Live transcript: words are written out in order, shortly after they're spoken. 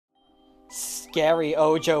scary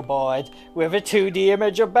Ojo board with a 2D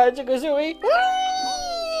image of Banjo-Kazooie.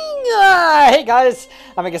 Hey guys,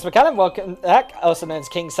 I'm Angus McCallum, welcome back, also known as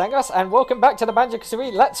King Sangos, and welcome back to the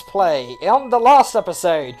Banjo-Kazooie Let's Play. On the last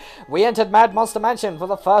episode, we entered Mad Monster Mansion for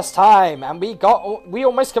the first time, and we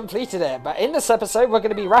almost completed it. But in this episode, we're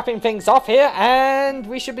going to be wrapping things off here, and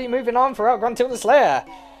we should be moving on for Gruntilda's Lair.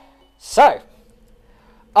 So,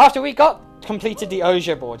 after we completed the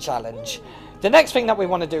Ojo board challenge, the next thing that we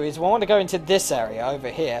want to do is we want to go into this area over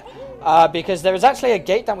here, because there is actually a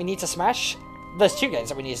gate that we need to smash. There's two gates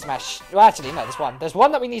that we need to smash. Well, actually, no, there's one. There's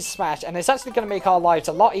one that we need to smash, and it's actually going to make our lives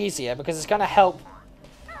a lot easier because it's going to help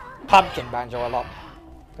Pumpkin Banjo a lot.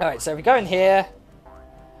 Alright, so we go in here.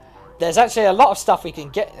 There's actually a lot of stuff we can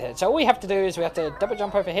get here. So all we have to do is we have to double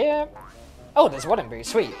jump over here. Oh, there's one in blue.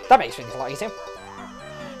 Sweet. That makes things a lot easier.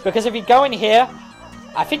 Because if you go in here,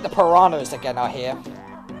 I think the piranhas again are here.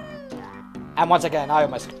 And once again, I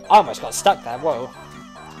almost got stuck there. Whoa.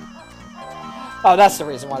 Oh, that's the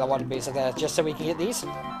reason why the water bees are there, just so we can get these.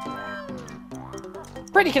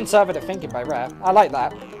 Pretty conservative thinking by Rare. I like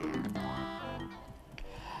that.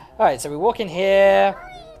 Alright, so we walk in here.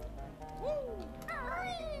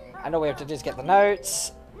 And all we have to do is get the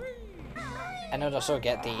notes. And also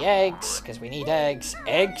get the eggs, because we need eggs.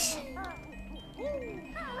 Eggs!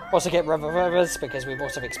 Also get rivers, because we've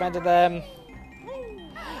also expanded them.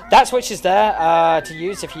 That switch is there to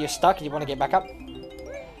use if you're stuck and you want to get back up.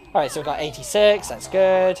 Alright, so we've got 86, that's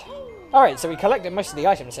good. Alright, so we collected most of the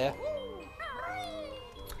items here.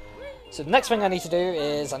 So the next thing I need to do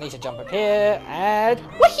is I need to jump up here and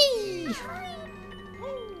whee!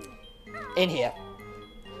 In here.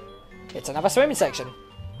 It's another swimming section.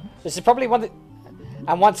 This is probably one that...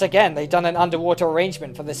 And once again, they've done an underwater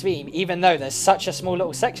arrangement for this theme, even though there's such a small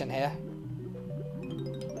little section here.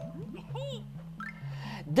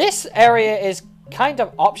 This area is kind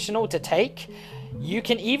of optional to take. You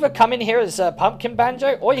can either come in here as a Pumpkin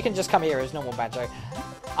Banjo, or you can just come here as normal Banjo.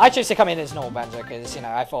 I chose to come in as normal Banjo because, you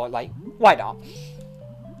know, I thought, like, why not?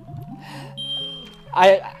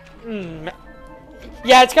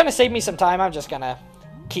 Yeah, it's going to save me some time. I'm just going to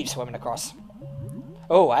keep swimming across.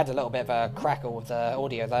 Oh, I had a little bit of a crackle with the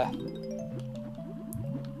audio there.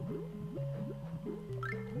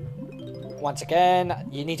 Once again,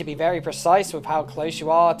 you need to be very precise with how close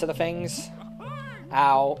you are to the things.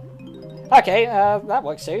 Ow. Okay, that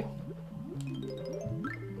works too.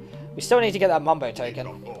 We still need to get that Mumbo token.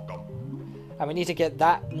 And we need to get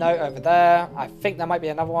that note over there. I think there might be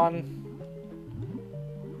another one.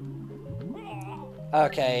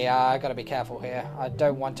 Okay, I gotta be careful here. I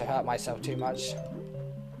don't want to hurt myself too much.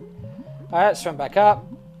 Alright, swim back up.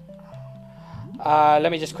 Let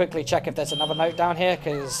me just quickly check if there's another note down here,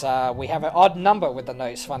 because we have an odd number with the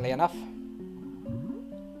notes, funnily enough.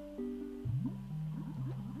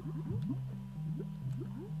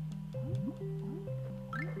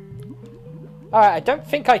 Alright, I don't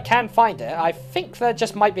think I can find it. I think there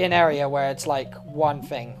just might be an area where it's like one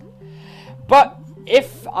thing. But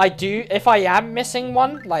if I am missing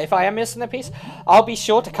one, like if I am missing a piece, I'll be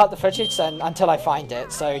sure to cut the footage until I find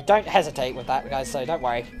it. So don't hesitate with that, guys, so don't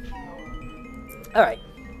worry. Alright.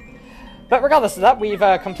 But regardless of that, we've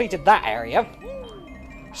completed that area.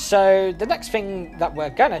 So the next thing that we're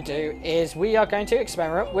going to do is we are going to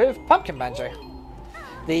experiment with Pumpkin Banjo.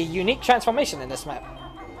 The unique transformation in this map.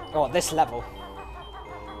 Or this level.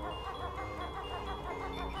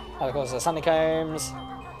 And of course, there's honeycombs.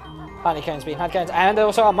 Honeycombs being honeycombs. And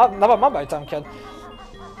also another Mumbo token.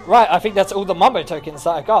 Right, I think that's all the Mumbo tokens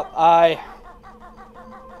that I've got.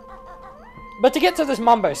 But to get to this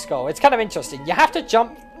Mumbo skull, it's kind of interesting. You have to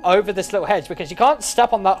jump over this little hedge because you can't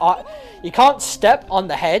step on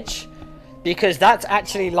the hedge because that's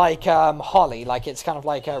actually like holly. Like it's kind of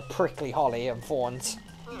like a prickly holly and thorns.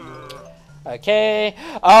 Okay.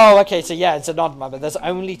 Oh, okay. So yeah, it's a non-Mumbo. There's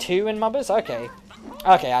only two in Mumbos? Okay.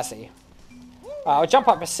 Okay, I see. I'll jump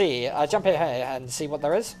up and see. I'll jump in here and see what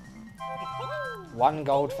there is. One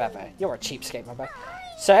gold feather. You're a cheapskate, Mumbo.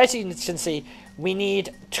 So as you can see, we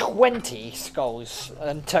need 20 skulls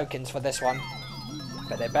and tokens for this one.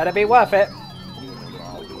 But they better be worth it.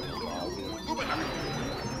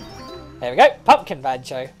 There we go. Pumpkin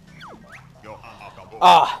Banjo.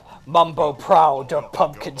 Ah. Mumbo proud of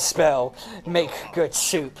pumpkin spell. Make good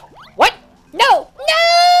soup. What? No!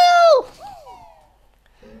 No!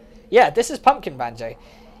 Yeah, this is Pumpkin Banjo.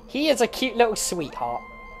 He is a cute little sweetheart.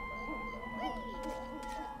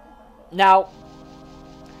 Now,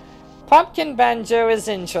 Pumpkin Banjo is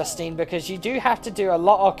interesting because you do have to do a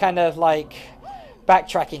lot of kind of like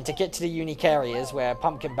backtracking to get to the unique areas where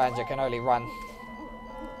Pumpkin Banjo can only run.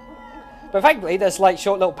 But thankfully, there's like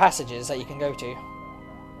short little passages that you can go to.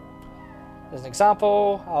 As an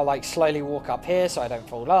example, I'll like slowly walk up here so I don't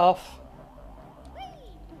fall off.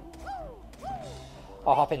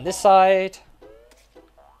 I'll hop in this side.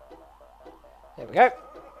 There we go.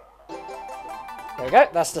 There we go.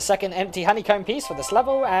 That's the second empty honeycomb piece for this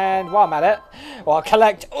level. And while I'm at it, I'll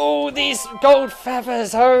collect all these gold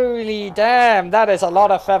feathers. Holy damn. That is a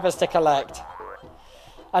lot of feathers to collect.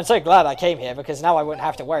 I'm so glad I came here because now I wouldn't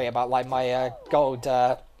have to worry about like my gold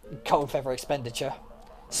feather expenditure.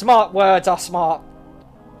 Smart words are smart.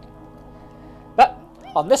 But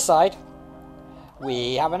on this side,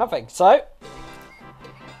 we have nothing. So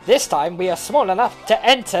this time we are small enough to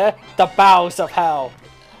enter the bowels of hell.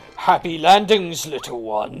 Happy landings, little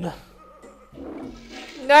one.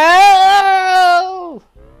 No!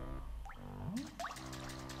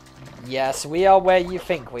 Yes, we are where you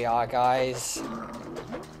think we are, guys.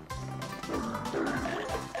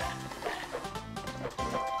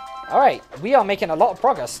 Alright, we are making a lot of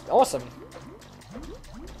progress. Awesome.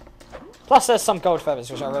 Plus there's some gold feathers,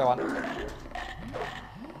 which I really want.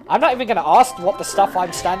 I'm not even going to ask what the stuff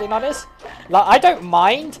I'm standing on is. Like, I don't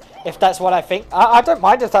mind if that's what I think. I don't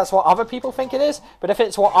mind if that's what other people think it is. But if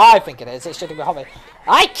it's what I think it is, it shouldn't be hobby.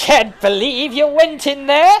 I can't believe you went in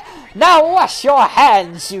there. Now wash your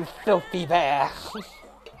hands, you filthy bear.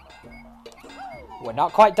 We're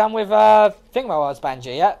not quite done with Thingworld's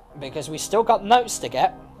Banjo yet. Because we still got notes to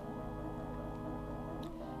get.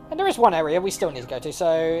 And there is one area we still need to go to.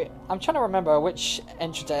 So I'm trying to remember which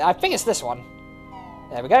entrance. I think it's this one.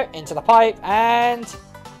 There we go. Into the pipe. And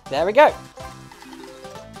there we go.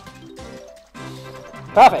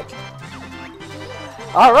 Perfect.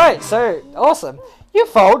 Alright, so awesome. You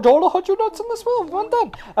found all 100 notes in this world. Well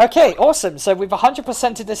done. Okay, awesome. So we've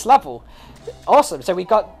 100%ed this level. Awesome. So we've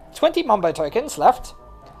got 20 Mumbo tokens left.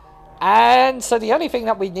 And so the only thing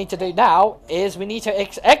that we need to do now is we need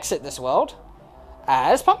to exit this world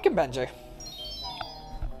as Pumpkin Banjo.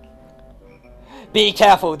 Be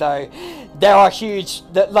careful though. There are huge.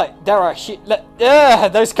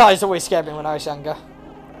 Those guys always scared me when I was younger.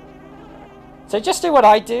 So just do what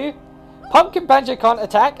I do. Pumpkin Banjo can't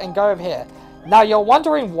attack and go over here. Now you're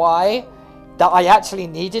wondering why that I actually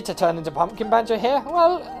needed to turn into Pumpkin Banjo here?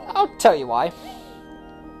 Well, I'll tell you why.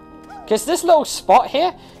 Because this little spot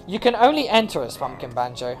here, you can only enter as Pumpkin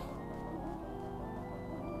Banjo.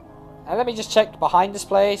 And let me just check behind this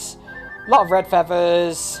place. A lot of red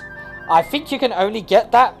feathers. I think you can only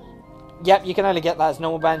get that. Yep, you can only get that as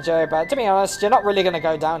normal Banjo. But to be honest, you're not really going to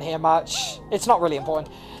go down here much. It's not really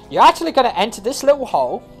important. You're actually going to enter this little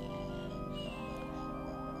hole.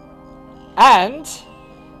 And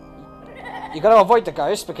you're going to avoid the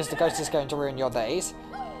ghost because the ghost is going to ruin your days.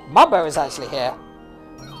 Mumbo is actually here.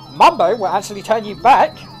 Mumbo will actually turn you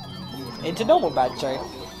back into normal Banjo.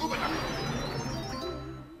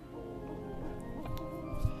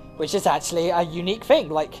 Which is actually a unique thing.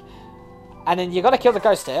 Like, and then you got to kill the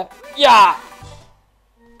ghost here. Yeah!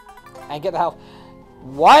 And get the health.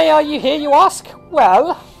 Why are you here, you ask?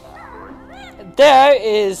 Well, there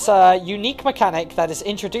is a unique mechanic that is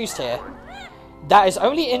introduced here. That is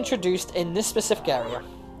only introduced in this specific area.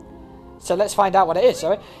 So let's find out what it is.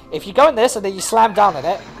 So if you go in this and then you slam down on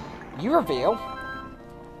it, you reveal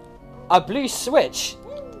a blue switch.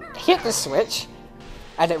 Hit the switch,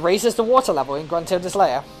 and it raises the water level in Gruntilda's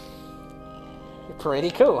lair.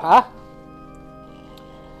 Pretty cool, huh?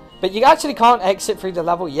 But you actually can't exit through the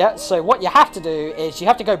level yet, so what you have to do is you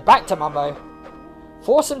have to go back to Mumbo.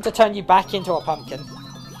 Force him to turn you back into a pumpkin.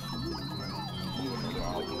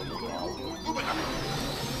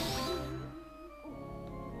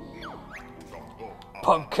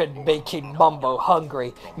 Pumpkin making Mumbo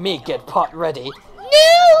hungry. Me get pot ready.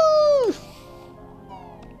 No!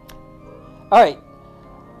 Alright.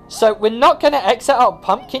 So we're not going to exit out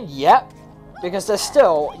Pumpkin yet. Because there's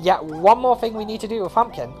still yet one more thing we need to do with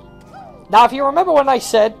Pumpkin. Now, if you remember when I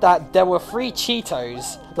said that there were 3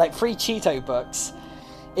 Cheetos, like 3 Cheeto books,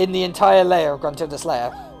 in the entire layer of Gruntilda's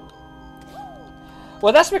lair.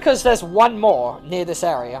 Well, that's because there's one more near this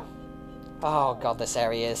area. Oh god, this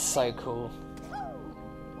area is so cool.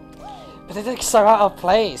 But it looks so out of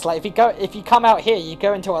place. Like if you come out here, you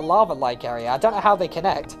go into a lava-like area. I don't know how they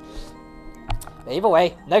connect. But either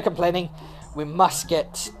way, no complaining. We must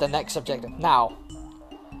get the next objective. Now,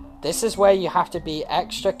 this is where you have to be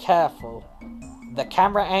extra careful. The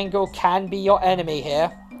camera angle can be your enemy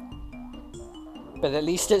here. But at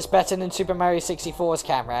least it's better than Super Mario 64's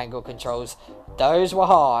camera angle controls. Those were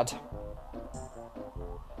hard.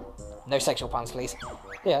 No sexual puns, please.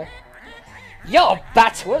 Yeah. Your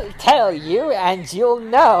bat will tell you, and you'll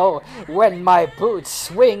know when my boot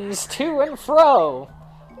swings to and fro.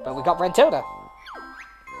 But we got Gruntilda.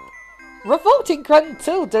 Revolting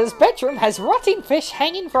Gruntilda's bedroom has rotting fish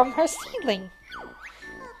hanging from her ceiling.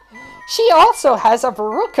 She also has a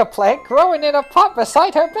Veruca plant growing in a pot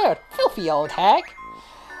beside her bed. Filthy old hag.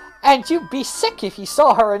 And you'd be sick if you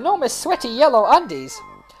saw her enormous sweaty yellow undies.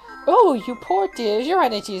 Oh, you poor dear, your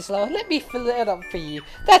energy is low. Let me fill it up for you.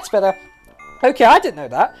 That's better. Okay, I didn't know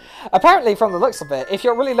that. Apparently, from the looks of it, if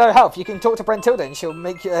you're really low health, you can talk to Brentilda and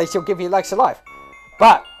she'll give you legs of life.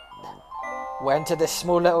 But we're into this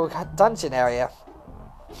small little dungeon area.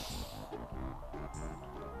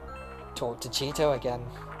 Talk to Cheeto again.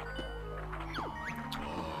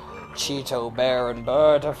 Cheeto, Bear, and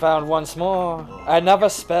Bird are found once more. Another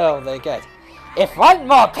spell they get. If one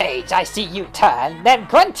more page I see you turn, then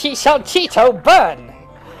Grunty shall Cheeto burn.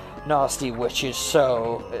 Nasty witch is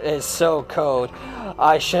so cold.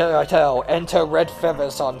 I shall tell, enter red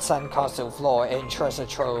feathers on sandcastle floor in Treasure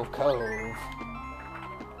Trove Cove.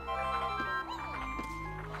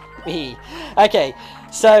 Okay,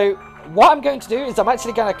 so what I'm going to do is I'm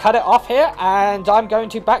actually going to cut it off here and I'm going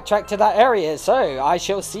to backtrack to that area. So I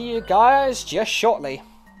shall see you guys just shortly.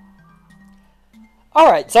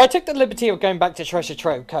 Alright, so I took the liberty of going back to Treasure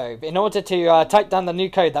Trove Cove in order to type down the new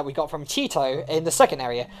code that we got from Cheeto in the second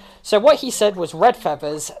area. So what he said was red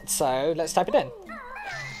feathers, so let's type it in.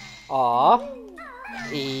 R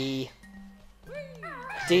E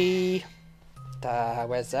D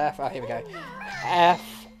where's F? Oh, here we go. F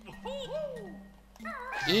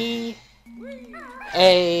E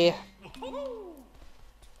A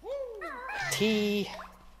T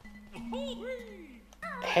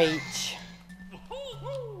H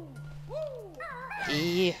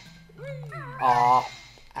E R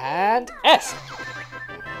and S.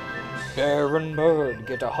 Bear and Bird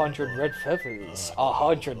get 100 red feathers.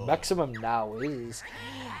 100 maximum now is.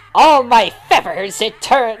 All my feathers, it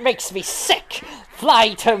makes me sick.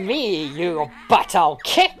 Fly to me, you butt I'll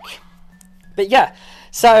kick. But yeah,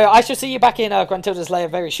 so I shall see you back in Gruntilda's lair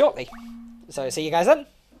very shortly. So see you guys then.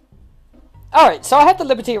 Alright, so I had the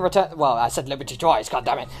liberty to return... Well, I said liberty twice,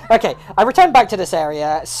 goddammit. Okay, I returned back to this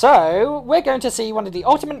area, so we're going to see one of the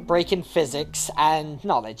ultimate break in physics and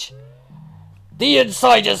knowledge. The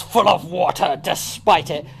inside is full of water, despite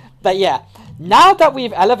it. But yeah, now that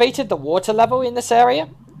we've elevated the water level in this area,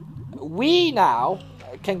 we now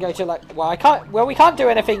can go to like... Well, we can't do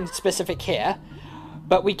anything specific here,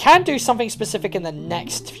 but we can do something specific in the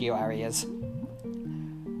next few areas.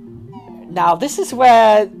 Now, this is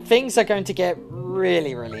where things are going to get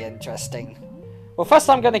really, really interesting. Well, first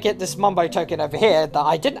I'm going to get this Mumbo token over here that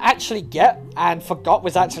I didn't actually get and forgot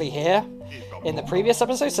was actually here in the previous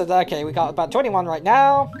episode. So, okay, we got about 21 right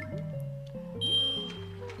now.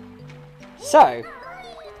 So,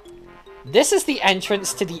 this is the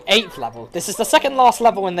entrance to the 8th level. This is the second last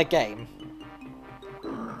level in the game.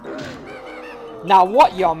 Now,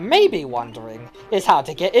 what you're maybe wondering is how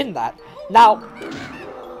to get in that. Now...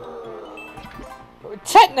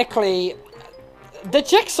 technically, the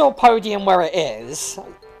jigsaw podium where it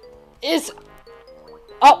is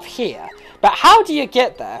up here. But how do you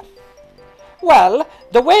get there? Well,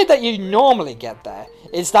 the way that you normally get there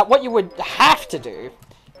is that what you would have to do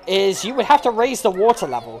is you would have to raise the water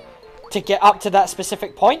level to get up to that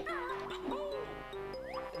specific point.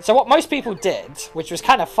 So what most people did, which was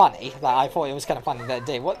kind of funny, like I thought it was kind of funny that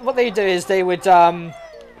they did, what they do is they would,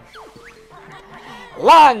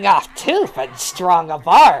 long of tooth and strong of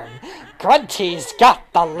arm, Grunty's got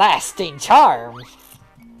the lasting charm.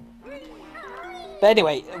 But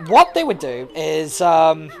anyway, what they would do is,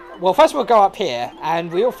 well, first we'll go up here,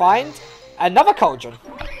 and we'll find another cauldron.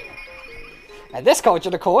 And this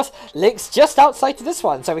cauldron, of course, links just outside to this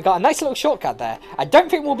one, so we got a nice little shortcut there. I don't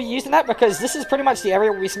think we'll be using that, because this is pretty much the area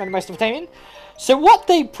where we spend most of the time in. So what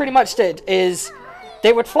they pretty much did is,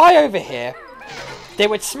 they would fly over here, they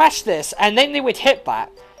would smash this, and then they would hit that.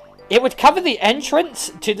 It would cover the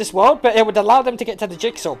entrance to this world, but it would allow them to get to the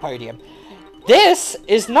jigsaw podium. This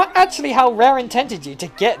is not actually how Rare intended you to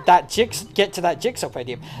get to that jigsaw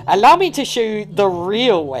podium. Allow me to show you the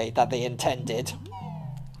real way that they intended.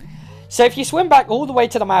 So if you swim back all the way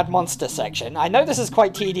to the Mad Monster section, I know this is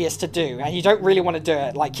quite tedious to do, and you don't really want to do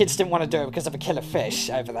it. Like, kids didn't want to do it because of a killer fish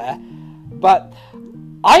over there. But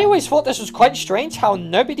I always thought this was quite strange how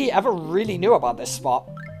nobody ever really knew about this spot.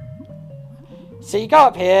 So you go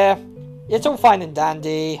up here, it's all fine and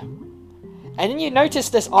dandy, and then you notice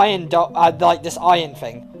this iron this iron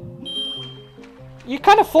thing. You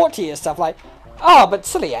kind of thought to yourself like, oh, but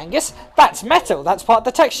silly Angus, that's metal, that's part of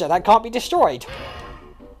the texture, that can't be destroyed.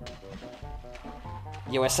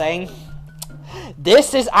 You were saying?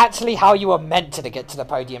 This is actually how you were meant to get to the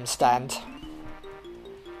podium stand.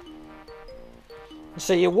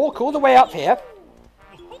 So you walk all the way up here.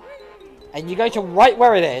 And you go to right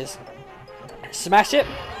where it is. Smash it.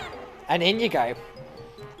 And in you go.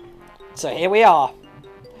 So here we are.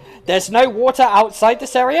 There's no water outside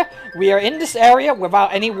this area. We are in this area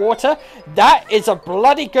without any water. That is a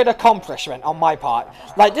bloody good accomplishment on my part.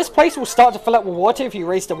 Like, this place will start to fill up with water if you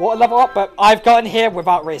raise the water level up, but I've gotten here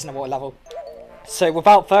without raising the water level. So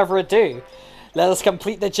without further ado, let us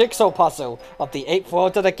complete the jigsaw puzzle of the 8th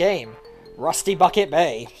world of the game, Rusty Bucket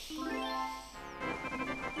Bay.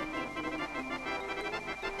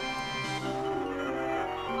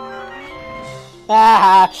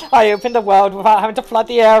 Ah, I opened the world without having to flood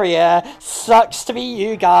the area. Sucks to be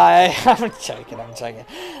you, guy. I'm joking, I'm joking.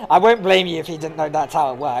 I won't blame you if you didn't know that's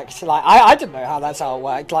how it worked. Like, I didn't know how that's how it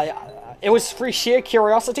worked. Like, it was through sheer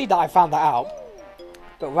curiosity that I found that out.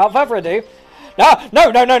 But without further ado... No!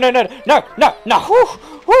 Whew,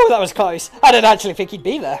 whew, that was close. I didn't actually think he'd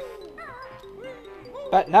be there.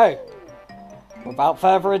 But no. Without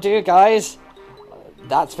further ado, guys,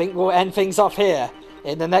 I think we'll end things off here.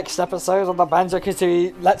 In the next episode of the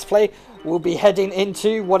Banjo-Kazooie Let's Play, we'll be heading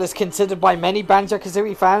into what is considered by many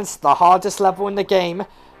Banjo-Kazooie fans the hardest level in the game,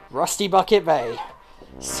 Rusty Bucket Bay.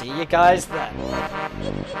 See you guys then.